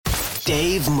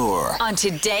Dave Moore on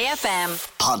Today FM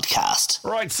podcast.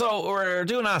 Right, so we're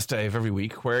doing Ask Dave every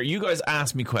week where you guys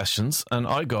ask me questions and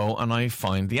I go and I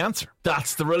find the answer.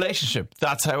 That's the relationship.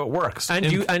 That's how it works. And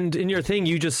in your thing,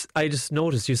 I just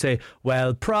noticed you say,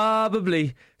 well,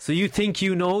 probably. So you think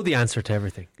you know the answer to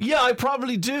everything. Yeah, I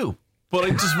probably do. But I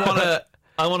just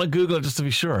want to Google it just to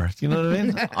be sure. You know what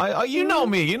I mean? You know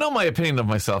me. You know my opinion of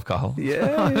myself, Cathal.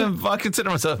 Yeah. I consider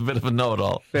myself a bit of a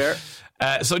know-it-all. Fair.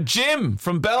 So Jim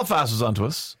from Belfast was onto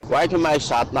us. Why can my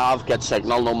sat nav get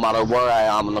signal no matter where I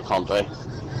am in the country,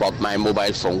 but my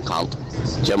mobile phone can't?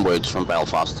 Jim Woods from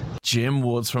Belfast. Jim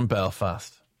Woods from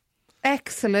Belfast.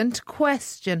 Excellent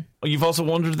question. Oh, you've also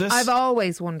wondered this? I've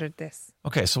always wondered this.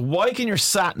 Okay, so why can your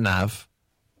sat nav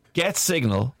get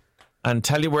signal and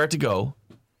tell you where to go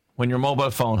when your mobile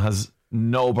phone has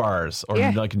no bars or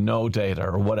like no data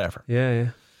or whatever? Yeah.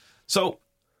 So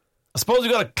I suppose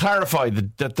we've got to clarify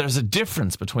that there's a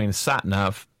difference between a sat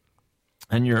nav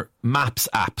and your maps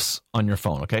apps on your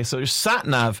phone. Okay, so your sat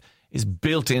nav is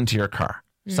built into your car,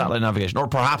 satellite navigation, or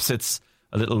perhaps it's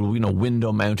a little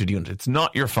window mounted unit. It's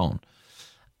not your phone,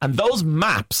 and those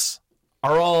maps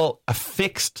are all a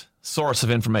fixed source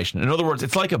of information. In other words,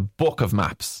 it's like a book of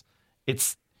maps.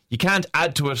 You can't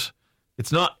add to it.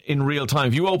 It's not in real time.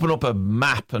 If you open up a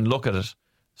map and look at it,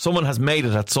 someone has made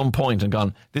it at some point and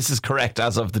gone, this is correct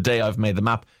as of the day I've made the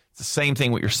map. It's the same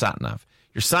thing with your sat nav.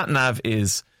 Your sat nav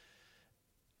is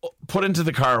put into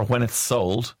the car when it's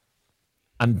sold,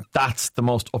 and that's the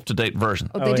most up-to-date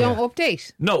version. Oh, they don't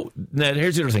update? No. Now,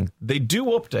 here's the other thing. They do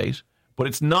update, but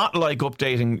it's not like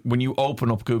updating when you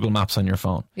open up Google Maps on your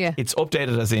phone. Yeah. It's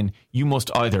updated as in you must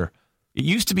either... It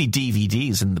used to be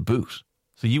DVDs in the boot.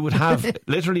 So you would have,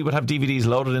 literally would have DVDs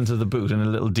loaded into the boot in a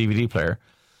little DVD player,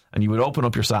 and you would open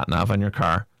up your sat nav on your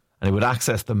car and it would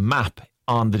access the map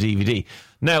on the DVD.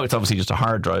 Now it's obviously just a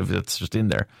hard drive that's just in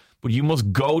there, but you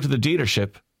must go to the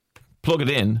dealership, plug it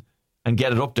in and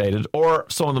get it updated, or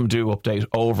some of them do update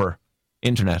over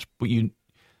internet. But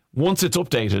once it's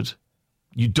updated,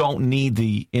 you don't need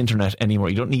the internet anymore.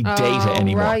 You don't need data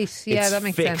anymore. Right. Yeah, that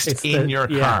makes sense. It's fixed in your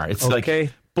car. It's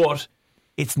but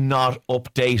it's not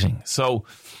updating. So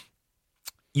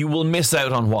you will miss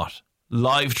out on what?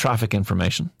 Live traffic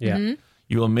information. Yeah. Mm-hmm.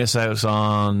 You will miss out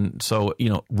on,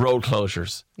 road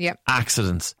closures,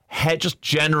 accidents, just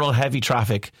general heavy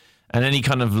traffic, and any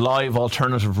kind of live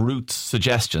alternative route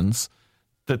suggestions.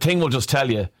 The thing will just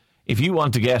tell you, if you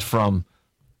want to get from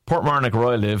Portmarnock, where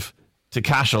I live, to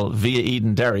Cashel via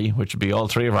Eden Derry, which would be all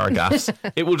three of our gaps,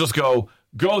 it will just go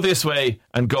this way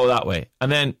and go that way.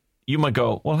 And then you might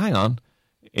go, well, hang on.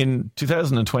 In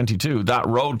 2022, that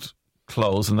road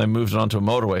closed and they moved it onto a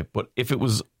motorway. But if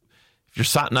your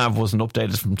sat nav wasn't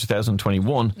updated from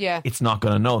 2021, it's not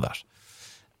going to know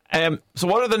that. So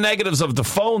what are the negatives of the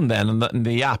phone then and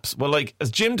the apps? Well, like as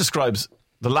Jim describes,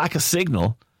 the lack of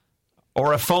signal,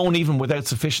 or a phone even without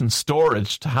sufficient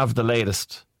storage to have the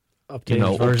latest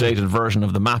updated version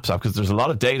of the Maps app, because there's a lot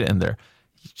of data in there.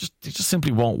 It just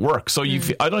simply won't work. So I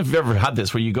don't know if you've ever had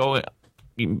this where you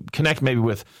connect maybe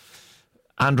with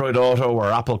Android Auto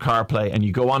or Apple CarPlay, and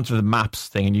you go onto the Maps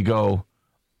thing and you go,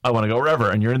 I want to go wherever,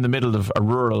 and you're in the middle of a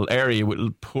rural area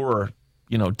with poor,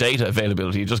 data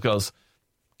availability. It just goes,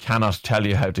 cannot tell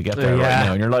you how to get there right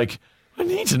now. And you're like, I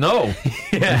need to know.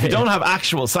 If you don't have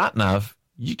actual sat nav,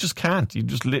 you just can't.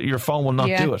 Your phone will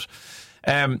not do it.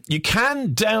 You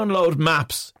can download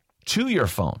maps to your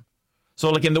phone. So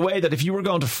like in the way that if you were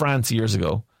going to France years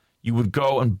ago, you would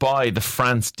go and buy the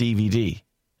France DVD.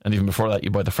 And even before that, you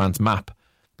buy the France map.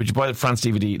 But you buy the France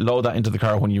DVD, load that into the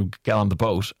car when you get on the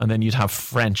boat, and then you'd have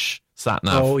French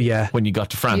sat-nav when you got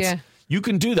to France. Yeah. You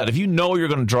can do that. If you know you're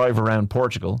going to drive around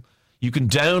Portugal, you can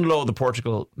download the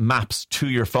Portugal maps to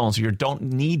your phone, so you don't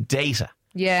need data.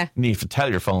 Yeah. You need to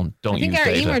tell your phone, don't use data. I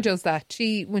think our Emer does that.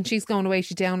 When she's going away,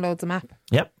 she downloads a map.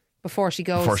 Yep. Before she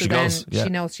goes. She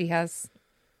knows she has,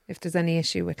 if there's any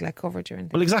issue with coverage or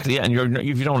anything. Well, exactly, yeah. And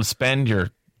if you don't want to spend your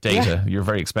data, your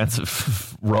very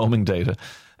expensive roaming data,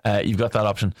 you've got that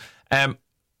option.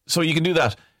 So you can do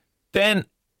that. Then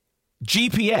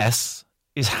GPS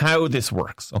is how this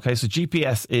works. Okay, so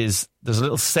GPS there's a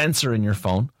little sensor in your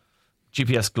phone,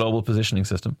 GPS Global Positioning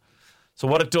System. So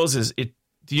what it does is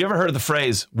do you ever heard of the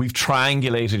phrase, we've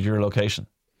triangulated your location?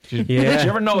 Did you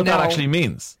ever know what that actually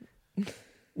means?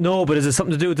 No, but is it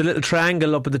something to do with the little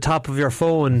triangle up at the top of your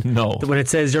phone? No. When it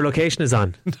says your location is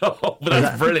on? No, but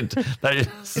that's brilliant.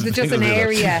 Is it just an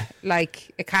area,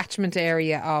 like a catchment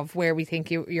area of where we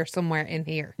think you're somewhere in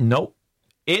here? No.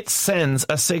 It sends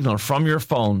a signal from your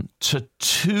phone to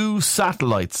 2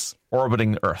 satellites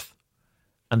orbiting Earth.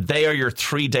 And they are your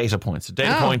 3 data points. The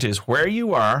data point is where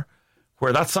you are,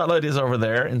 where that satellite is over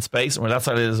there in space and where that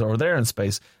satellite is over there in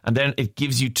space. And then it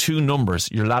gives you two numbers,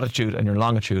 your latitude and your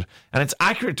longitude. And it's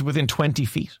accurate to within 20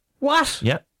 feet. What?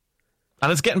 Yeah.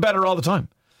 And it's getting better all the time.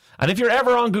 And if you're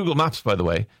ever on Google Maps, by the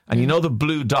way, and you know the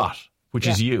blue dot, which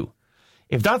is you,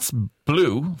 if that's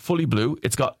blue, fully blue,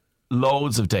 it's got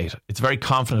loads of data. It's very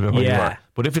confident about where you are.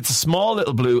 But if it's a small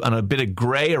little blue and a bit of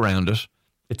grey around it,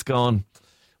 it's gone,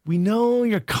 we know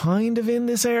you're kind of in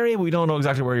this area, but we don't know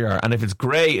exactly where you are. And if it's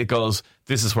grey, it goes,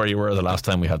 this is where you were the last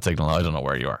time we had signal. I don't know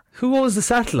where you are. Who owns the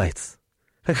satellites?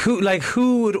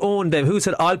 Who would own them? Who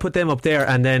said, I'll put them up there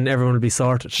and then everyone will be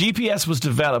sorted? GPS was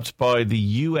developed by the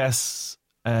US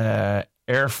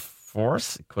Air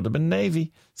Force. It could have been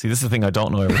Navy. See, this is the thing I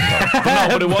don't know everything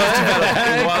about. But it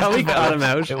was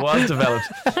developed. It was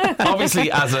developed.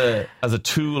 Obviously as a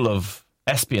tool of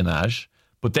espionage,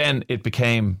 but then it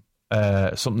became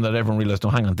something that everyone realised, no,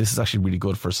 hang on, this is actually really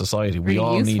good for society. We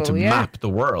all need to map the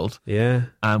world. Yeah.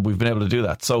 And we've been able to do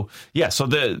that. So,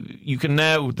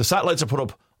 the satellites are put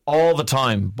up all the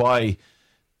time by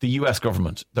the US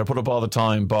government. They're put up all the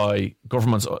time by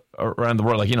governments around the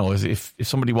world. Like, if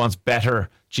somebody wants better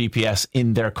GPS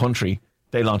in their country,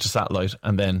 they launch a satellite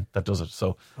and then that does it.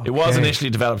 So it was initially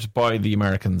developed by the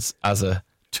Americans as a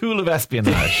tool of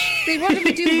espionage. See, what did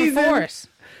we do before it?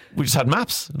 We just had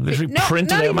maps, literally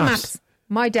printed out maps.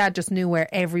 My dad just knew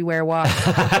where everywhere was.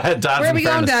 Dad, where are we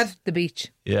going, Dad? The beach.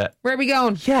 Yeah. Where are we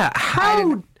going? Yeah.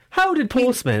 How did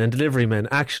postmen and delivery men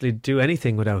actually do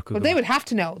anything without Google? Well, they would have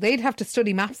to know. They'd have to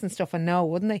study maps and stuff and know,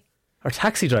 wouldn't they? Or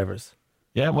taxi drivers.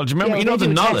 Yeah, well, do you remember, the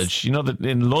knowledge? You know that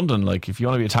in London, like if you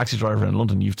want to be a taxi driver in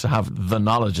London, you have to have the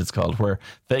knowledge, it's called, where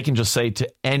they can just say to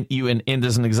you in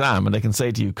there's an exam and they can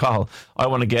say to you, Carl, I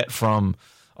want to get from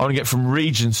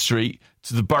Regent Street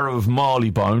to the borough of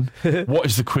Marylebone. What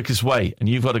is the quickest way? And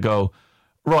you've got to go,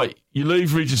 right, you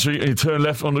leave Regent Street and you turn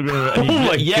left on the and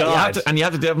God. You have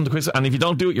to do them the quickest. And if you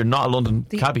don't do it, you're not a London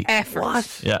cabbie. Effort.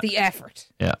 What? Yeah. The effort.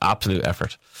 Yeah, absolute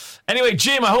effort. Anyway,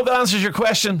 Jim, I hope that answers your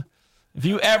question. If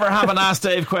you ever have an Ask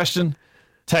Dave question,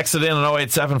 text it in on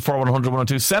 087 4100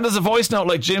 102. Send us a voice note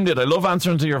like Jim did. I love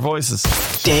answering to your voices.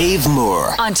 Dave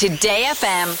Moore on Today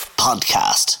FM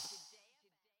podcast.